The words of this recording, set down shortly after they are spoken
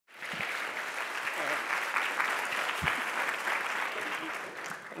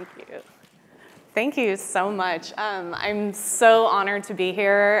Thank you. Thank you so much. I'm so honored to be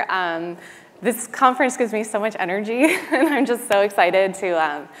here. This conference gives me so much energy, and I'm just so excited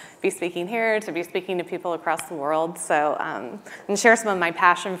to be speaking here, to be speaking to people across the world, and share some of my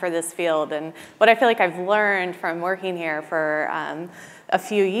passion for this field and what I feel like I've learned from working here for a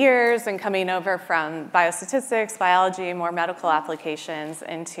few years and coming over from biostatistics, biology, more medical applications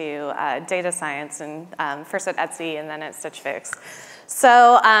into data science, and first at Etsy and then at Stitchfix.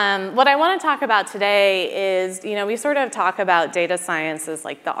 So what I want to talk about today is, we sort of talk about data science as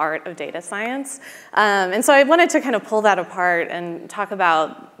like the art of data science. And so I wanted to kind of pull that apart and talk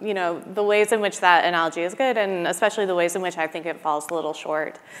about, the ways in which that analogy is good and especially the ways in which I think it falls a little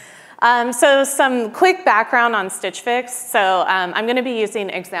short. So some quick background on Stitchfix. So I'm going to be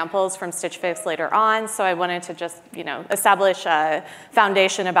using examples from Stitchfix later on. So I wanted to just, establish a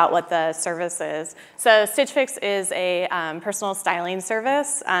foundation about what the service is. So Stitchfix is a personal styling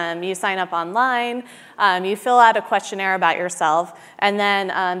service. You sign up online. You fill out a questionnaire about yourself. And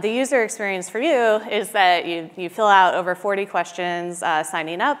then the user experience for you is that you fill out over 40 questions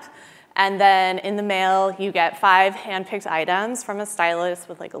signing up. And then in the mail, you get 5 hand-picked items from a stylist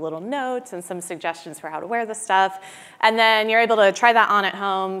with like a little note and some suggestions for how to wear the stuff. And then you're able to try that on at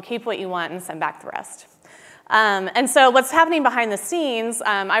home, keep what you want, and send back the rest. And so what's happening behind the scenes,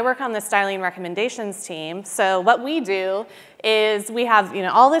 I work on the styling recommendations team. So what we do is we have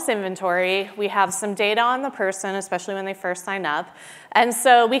all this inventory. We have some data on the person, especially when they first sign up. And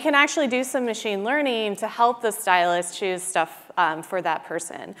so we can actually do some machine learning to help the stylist choose stuff for that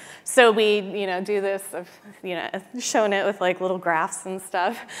person. So we do this, shown it with like little graphs and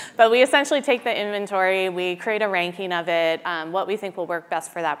stuff. But we essentially take the inventory, we create a ranking of it, what we think will work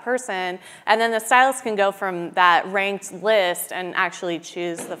best for that person, and then the stylist can go from that ranked list and actually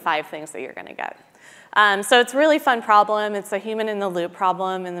choose the 5 things that you're going to get. So it's a really fun problem. It's a human-in-the-loop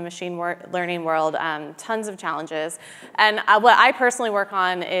problem in the machine learning world, tons of challenges. And what I personally work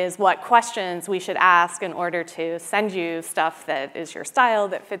on is what questions we should ask in order to send you stuff that is your style,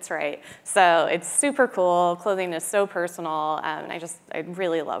 that fits right. So it's super cool. Clothing is so personal, and I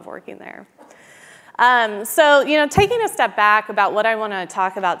really love working there. So, taking a step back about what I want to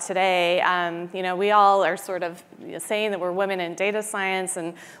talk about today, we all are sort of saying that we're women in data science,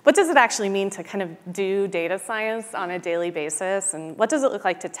 and what does it actually mean to kind of do data science on a daily basis, and what does it look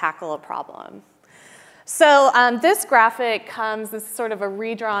like to tackle a problem? So this graphic this is sort of a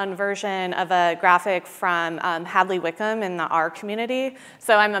redrawn version of a graphic from Hadley Wickham in the R community.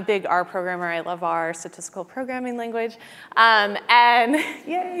 So I'm a big R programmer. I love R, statistical programming language. And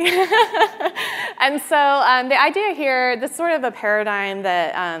yay. And so the idea here, this is sort of a paradigm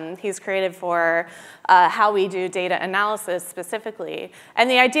that he's created for how we do data analysis specifically. And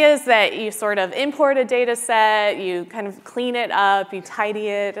the idea is that you sort of import a data set, you kind of clean it up, you tidy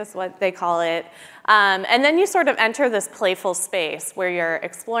it, is what they call it. And then you sort of enter this playful space where you're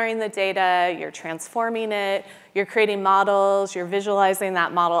exploring the data, you're transforming it, you're creating models, you're visualizing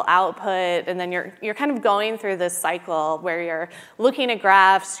that model output, and then you're kind of going through this cycle where you're looking at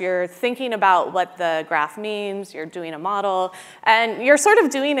graphs, you're thinking about what the graph means, you're doing a model, and you're sort of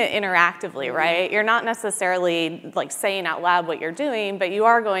doing it interactively, right? You're not necessarily like saying out loud what you're doing, but you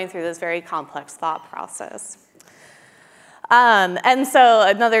are going through this very complex thought process. And so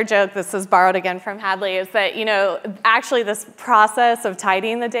another joke, this is borrowed again from Hadley, is that, actually this process of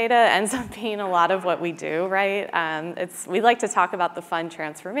tidying the data ends up being a lot of what we do, right? We like to talk about the fun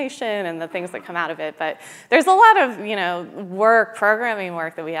transformation and the things that come out of it, but there's a lot of, programming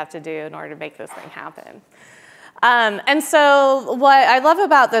work that we have to do in order to make this thing happen. And so what I love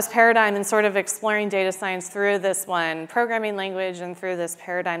about this paradigm and sort of exploring data science through this one programming language and through this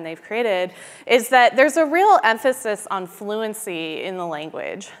paradigm they've created is that there's a real emphasis on fluency in the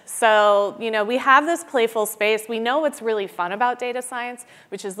language. So, we have this playful space. We know what's really fun about data science,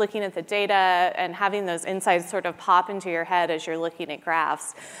 which is looking at the data and having those insights sort of pop into your head as you're looking at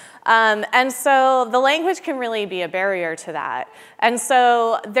graphs. And so the language can really be a barrier to that. And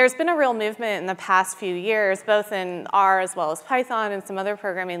so there's been a real movement in the past few years, both in R as well as Python and some other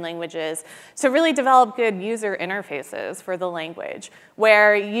programming languages, to really develop good user interfaces for the language,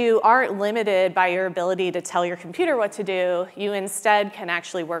 where you aren't limited by your ability to tell your computer what to do. You instead can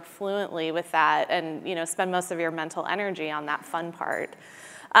actually work fluently with that and spend most of your mental energy on that fun part.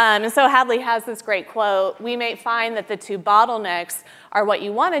 And so Hadley has this great quote: "We may find that the 2 bottlenecks are what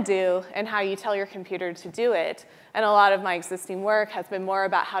you want to do and how you tell your computer to do it. And a lot of my existing work has been more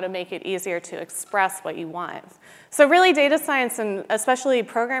about how to make it easier to express what you want." So really, data science and especially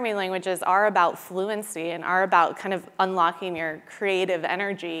programming languages are about fluency and are about kind of unlocking your creative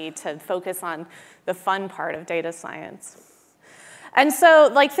energy to focus on the fun part of data science. And so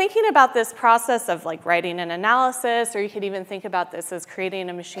like thinking about this process of like writing an analysis, or you could even think about this as creating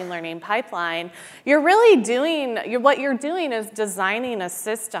a machine learning pipeline, you're really doing, what you're doing is designing a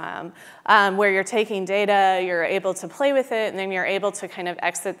system where you're taking data, you're able to play with it, and then you're able to kind of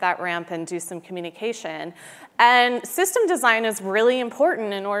exit that ramp and do some communication. And system design is really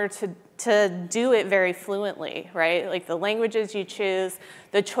important in order to do it very fluently, right? Like the languages you choose,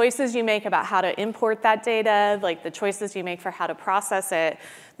 the choices you make about how to import that data, like the choices you make for how to process it.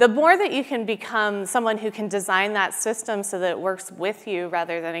 The more that you can become someone who can design that system so that it works with you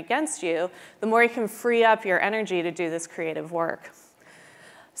rather than against you, the more you can free up your energy to do this creative work.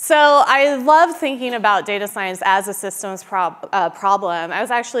 So I love thinking about data science as a systems problem. I was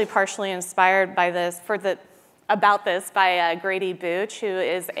actually partially inspired by this, by Grady Booch, who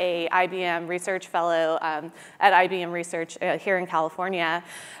is a IBM research fellow at IBM Research here in California.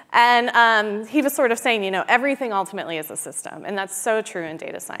 And he was sort of saying, you know, everything ultimately is a system, and that's so true in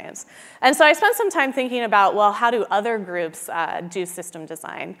data science. And so I spent some time thinking about, well, how do other groups do system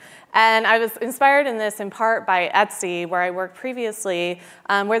design? And I was inspired in this in part by Etsy, where I worked previously,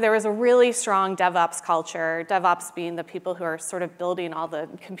 where there was a really strong DevOps culture, DevOps being the people who are sort of building all the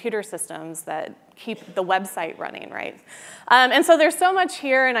computer systems that keep the website running, right? And so there's so much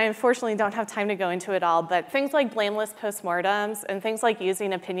here, and I unfortunately don't have time to go into it all, but things like blameless postmortems and things like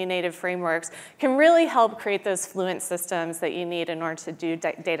using opinionated frameworks can really help create those fluent systems that you need in order to do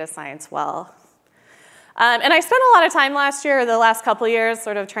data science well. And I spent a lot of time last year, or the last couple of years,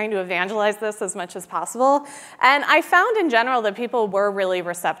 sort of trying to evangelize this as much as possible. And I found in general that people were really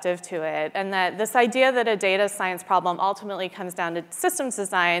receptive to it, and that this idea that a data science problem ultimately comes down to systems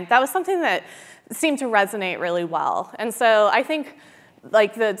design, that was something that seemed to resonate really well. And so I think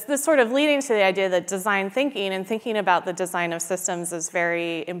like this sort of leading to the idea that design thinking and thinking about the design of systems is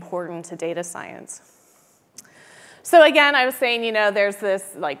very important to data science. So again, I was saying, you know, there's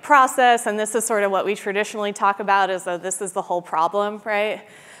this like process, and this is sort of what we traditionally talk about as though this is the whole problem, right?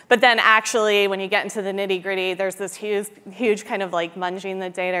 But then actually, when you get into the nitty-gritty, there's this huge kind of like munging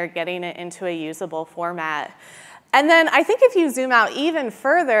the data or getting it into a usable format. And then I think if you zoom out even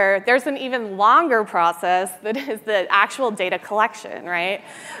further, there's an even longer process that is the actual data collection, right?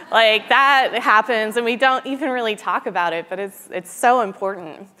 Like that happens, and we don't even really talk about it, but it's so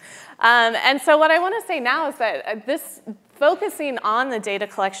important. And so what I want to say now is that this focusing on the data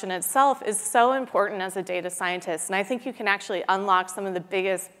collection itself is so important as a data scientist, and I think you can actually unlock some of the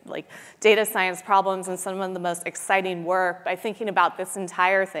biggest like data science problems and some of the most exciting work by thinking about this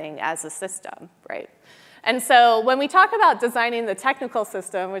entire thing as a system, right? And so when we talk about designing the technical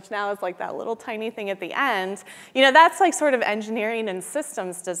system, which now is like that little tiny thing at the end, you know, that's like sort of engineering and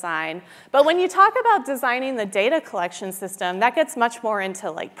systems design. But when you talk about designing the data collection system, that gets much more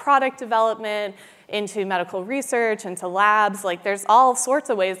into like product development, into medical research, into labs. Like there's all sorts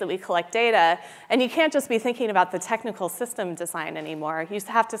of ways that we collect data, and you can't just be thinking about the technical system design anymore. You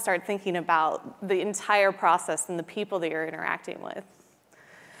have to start thinking about the entire process and the people that you're interacting with.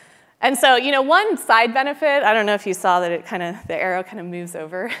 And so, you know, one side benefit, I don't know if you saw that the arrow kind of moves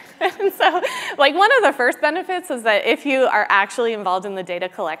over. And so, like one of the first benefits is that if you are actually involved in the data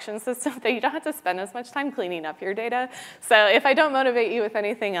collection system, that you don't have to spend as much time cleaning up your data. So if I don't motivate you with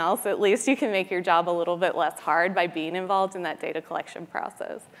anything else, at least you can make your job a little bit less hard by being involved in that data collection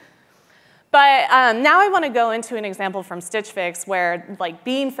process. But now I want to go into an example from Stitchfix where like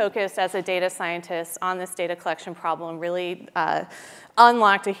being focused as a data scientist on this data collection problem really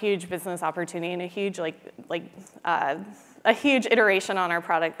unlocked a huge business opportunity and a huge iteration on our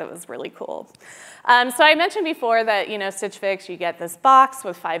product that was really cool. So I mentioned before that, you know, Stitchfix, you get this box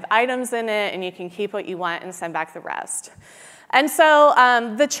with 5 items in it, and you can keep what you want and send back the rest. And so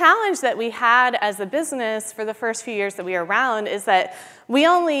the challenge that we had as a business for the first few years that we were around is that we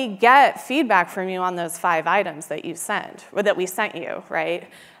only get feedback from you on those 5 items that you sent, or that we sent you, right?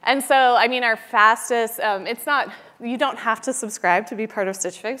 And so, I mean, our fastest, it's not, you don't have to subscribe to be part of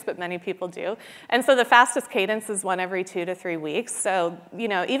Stitchfix, but many people do. And so the fastest cadence is 1 every 2 to 3 weeks. So, you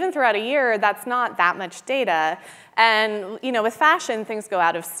know, even throughout a year, that's not that much data. And, you know, with fashion, things go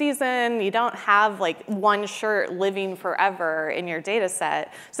out of season. You don't have like one shirt living forever in your data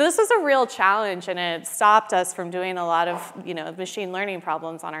set. So this was a real challenge, and it stopped us from doing a lot of, you know, machine learning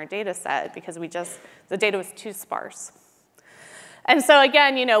problems on our data set because the data was too sparse. And so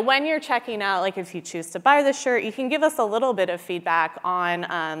again, you know, when you're checking out, like if you choose to buy the shirt, you can give us a little bit of feedback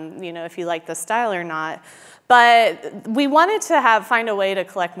on, you know, if you like the style or not. But we wanted to find a way to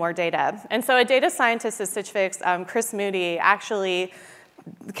collect more data. And so a data scientist at Stitchfix, Chris Moody, actually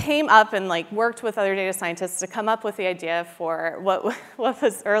came up and like worked with other data scientists to come up with the idea for what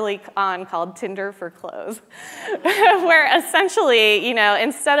was early on called Tinder for clothes, where essentially, you know,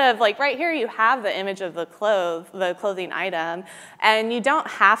 instead of like right here you have the image of the clothing item, and you don't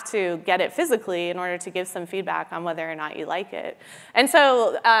have to get it physically in order to give some feedback on whether or not you like it. And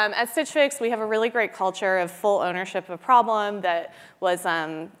so at Stitchfix, we have a really great culture of full ownership of a problem that was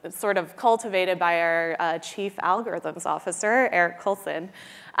sort of cultivated by our chief algorithms officer, Eric Coulson.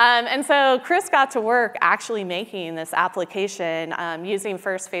 And so Chris got to work actually making this application using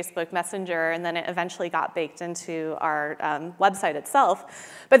first Facebook Messenger, and then it eventually got baked into our website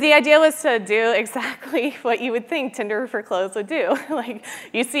itself. But the idea was to do exactly what you would think Tinder for clothes would do. Like,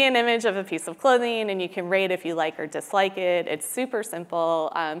 you see an image of a piece of clothing, and you can rate if you like or dislike it. It's super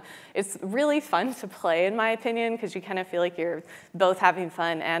simple. It's really fun to play, in my opinion, because you kind of feel like you're both having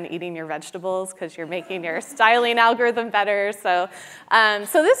fun and eating your vegetables because you're making your styling algorithm better. So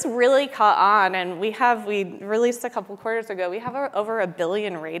this really caught on, and we released a couple quarters ago. We have over 1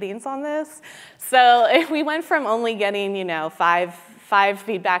 billion ratings on this. So if we went from only getting, you know, five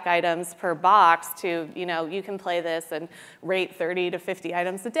feedback items per box to, you know, you can play this and rate 30 to 50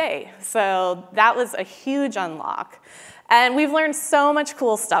 items a day. So that was a huge unlock. And we've learned so much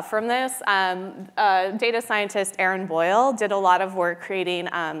cool stuff from this. Data scientist Aaron Boyle did a lot of work creating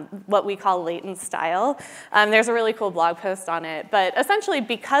what we call latent style. There's a really cool blog post on it. But essentially,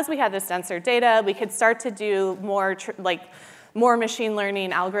 because we had this denser data, we could start to do more machine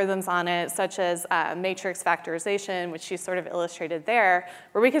learning algorithms on it, such as matrix factorization, which she sort of illustrated there,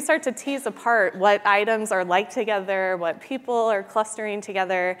 where we could start to tease apart what items are like together, what people are clustering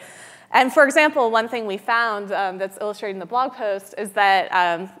together. And for example, one thing we found that's illustrated in the blog post is that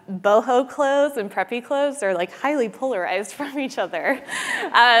boho clothes and preppy clothes are like highly polarized from each other, which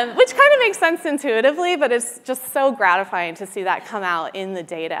kind of makes sense intuitively, but it's just so gratifying to see that come out in the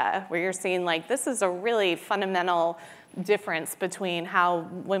data, where you're seeing like this is a really fundamental difference between how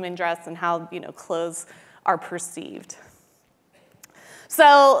women dress and how, you know, clothes are perceived.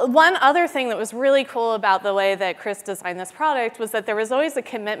 So one other thing that was really cool about the way that Chris designed this product was that there was always a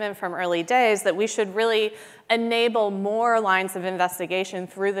commitment from early days that we should really enable more lines of investigation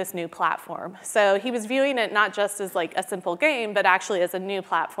through this new platform. So he was viewing it not just as like a simple game, but actually as a new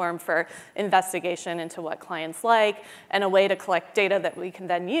platform for investigation into what clients like and a way to collect data that we can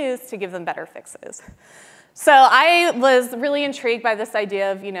then use to give them better fixes. So I was really intrigued by this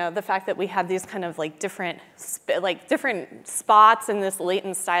idea of, you know, the fact that we had these kind of like different spots in this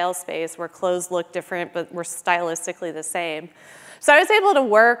latent style space where clothes look different but were stylistically the same. So I was able to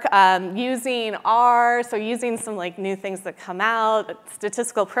work using R, so using some like new things that come out,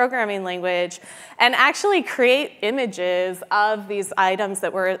 statistical programming language, and actually create images of these items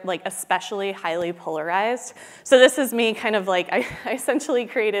that were like especially highly polarized. So this is me kind of like, I essentially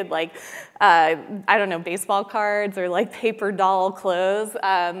created like, I don't know, baseball cards or like paper doll clothes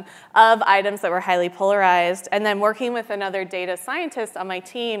of items that were highly polarized. And then working with another data scientist on my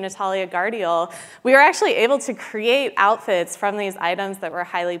team, Natalia Gardiel, we were actually able to create outfits from these items that were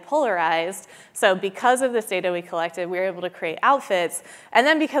highly polarized. So because of this data we collected, we were able to create outfits. And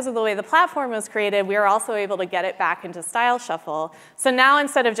then because of the way the platform was created, we were also able to get it back into Style Shuffle. So now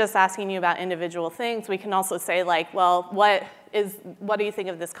instead of just asking you about individual things, we can also say like, well, what do you think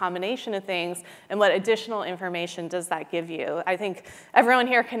of this combination of things, and what additional information does that give you? I think everyone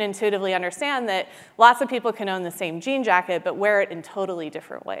here can intuitively understand that lots of people can own the same jean jacket, but wear it in totally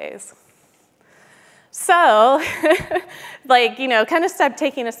different ways. So, like, you know, kind of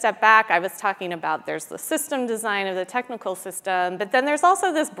taking a step back, I was talking about there's the system design of the technical system, but then there's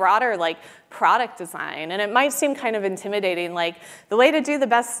also this broader, like, product design. And it might seem kind of intimidating, like, the way to do the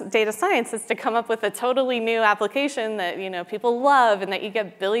best data science is to come up with a totally new application that, you know, people love and that you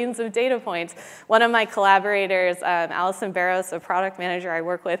get billions of data points. One of my collaborators, Allison Barros, a product manager I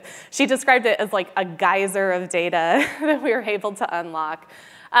work with, she described it as like a geyser of data that we were able to unlock.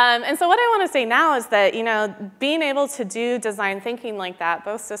 And so what I want to say now is that, you know, being able to do design thinking like that,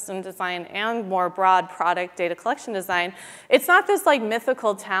 both system design and more broad product data collection design, it's not this like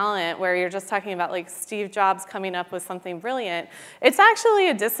mythical talent where you're just talking about like Steve Jobs coming up with something brilliant. It's actually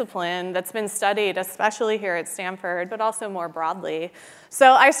a discipline that's been studied, especially here at Stanford, but also more broadly.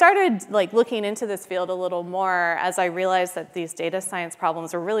 So I started like looking into this field a little more as I realized that these data science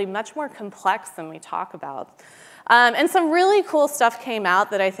problems are really much more complex than we talk about. And some really cool stuff came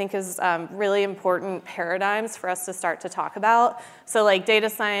out that I think is really important paradigms for us to start to talk about. So like data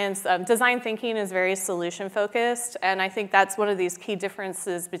science, design thinking is very solution focused, and I think that's one of these key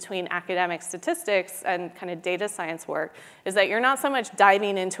differences between academic statistics and kind of data science work, is that you're not so much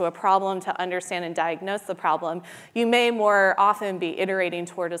diving into a problem to understand and diagnose the problem. You may more often be iterating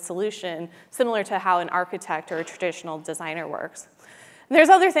toward a solution, similar to how an architect or a traditional designer works. There's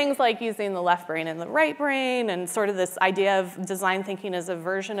other things like using the left brain and the right brain, and sort of this idea of design thinking as a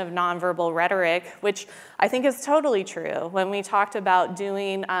version of nonverbal rhetoric, which I think is totally true. When we talked about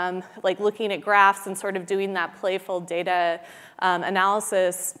doing, like looking at graphs and sort of doing that playful data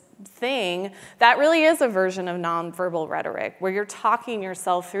analysis thing, that really is a version of nonverbal rhetoric, where you're talking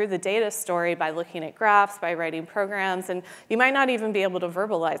yourself through the data story by looking at graphs, by writing programs, and you might not even be able to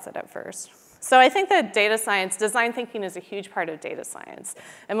verbalize it at first. So I think that data science, design thinking is a huge part of data science.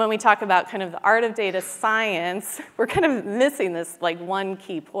 And when we talk about kind of the art of data science, we're kind of missing this like one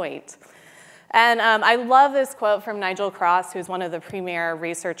key point. And I love this quote from Nigel Cross, who's one of the premier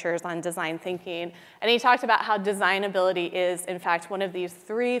researchers on design thinking. And he talked about how designability is, in fact, one of these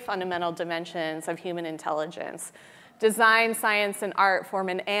 3 fundamental dimensions of human intelligence. Design, science, and art form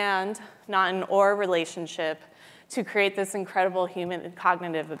an and, not an or relationship to create this incredible human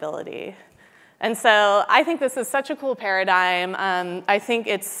cognitive ability. And so I think this is such a cool paradigm. I think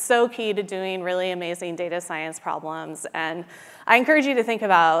it's so key to doing really amazing data science problems. And I encourage you to think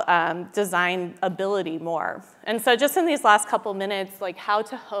about design ability more. And so just in these last couple minutes, like how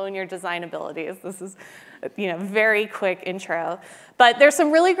to hone your design abilities. This is very quick intro. But there's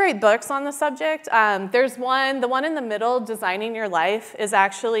some really great books on the subject. There's the one in the middle, Designing Your Life, is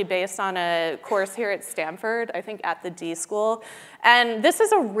actually based on a course here at Stanford, I think at the D School. And this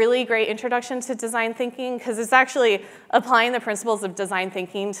is a really great introduction to design thinking, because it's actually applying the principles of design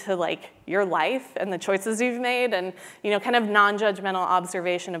thinking to like your life and the choices you've made, and kind of non-judgmental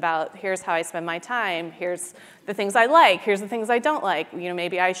observation about here's how I spend my time, here's the things I like, here's the things I don't like.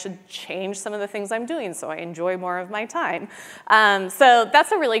 Maybe I should change some of the things I'm doing so I enjoy more of my time. So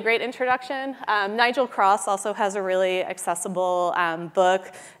that's a really great introduction. Nigel Cross also has a really accessible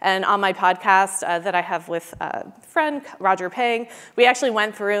book, and on my podcast that I have with a friend, Roger Pang, we actually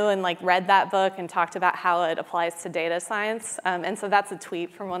went through and read that book and talked about how it applies to data science. And so that's a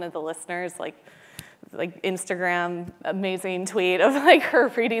tweet from one of the listeners, like Instagram amazing tweet of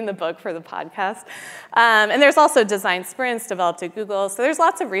her reading the book for the podcast. And there's also design sprints developed at Google. So there's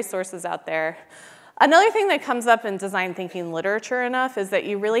lots of resources out there. Another thing that comes up in design thinking literature enough is that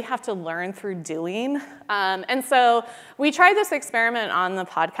you really have to learn through doing. And so we tried this experiment on the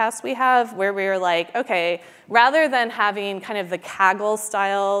podcast we have where we were like, okay, rather than having kind of the Kaggle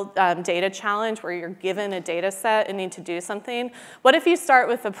style data challenge where you're given a data set and need to do something, what if you start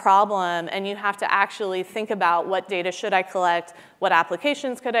with a problem and you have to actually think about what data should I collect, what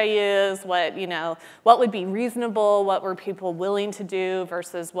applications could I use, what would be reasonable, what were people willing to do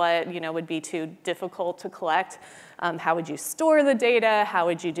versus what would be too difficult to collect. How would you store the data? How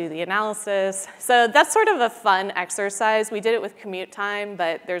would you do the analysis? So that's sort of a fun exercise. We did it with commute time,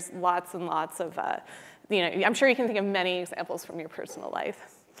 but there's lots and lots of, I'm sure you can think of many examples from your personal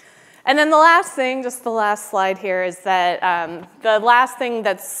life. And then the last thing, just the last slide here, is that the last thing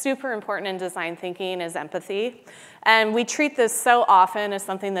that's super important in design thinking is empathy. And we treat this so often as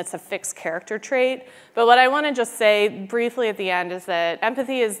something that's a fixed character trait. But what I want to just say briefly at the end is that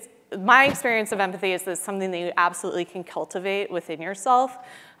empathy is, my experience of empathy is that it's something that you absolutely can cultivate within yourself.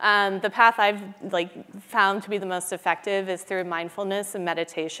 The path I've found to be the most effective is through mindfulness and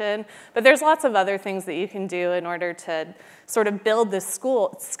meditation. But there's lots of other things that you can do in order to sort of build this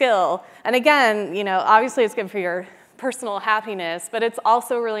skill. And again, obviously it's good for your personal happiness, but it's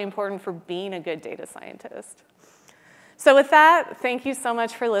also really important for being a good data scientist. So with that, thank you so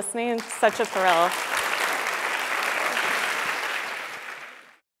much for listening. It's such a thrill.